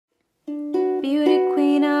beauty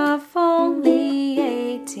queen of only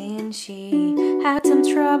 18, she had some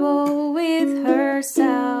trouble with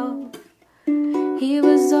herself. He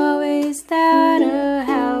was always there to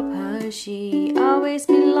help her, she always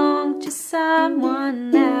belonged to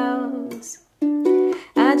someone else.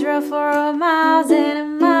 I drove for miles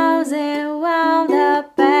and miles and wound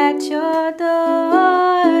up at your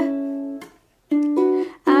door.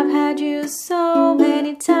 I've had you so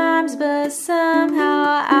many times, but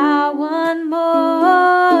somehow I want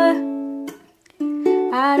more.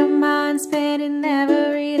 I don't mind spending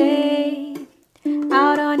every day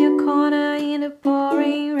out on your corner in the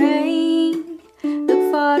pouring rain.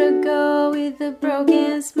 Look for the girl with the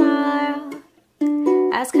broken smile.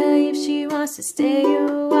 Ask her if she wants to stay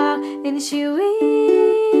a while, and she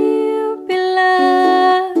will be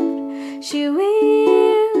loved. She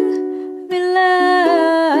will be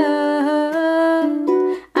loved.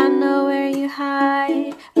 I know where you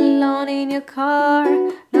hide, alone in your car.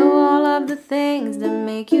 Know all of the things that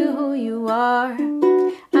make you who you are.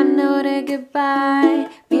 I know that goodbye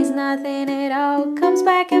means nothing at all. Comes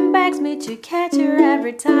back and begs me to catch her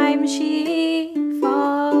every time she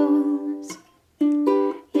falls.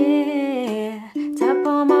 Yeah, tap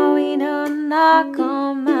on my window, knock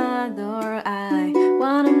on my door. I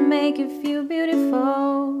wanna make you feel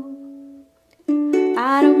beautiful.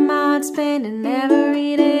 I don't mind spending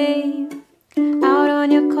every day out on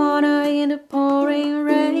your corner in the pouring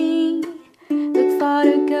rain. Look for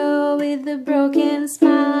the girl with the broken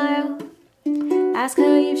smile. Ask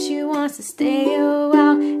her if she wants to stay a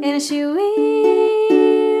while, and she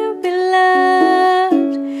will be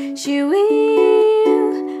loved. She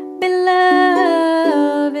will be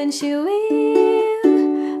loved, and she will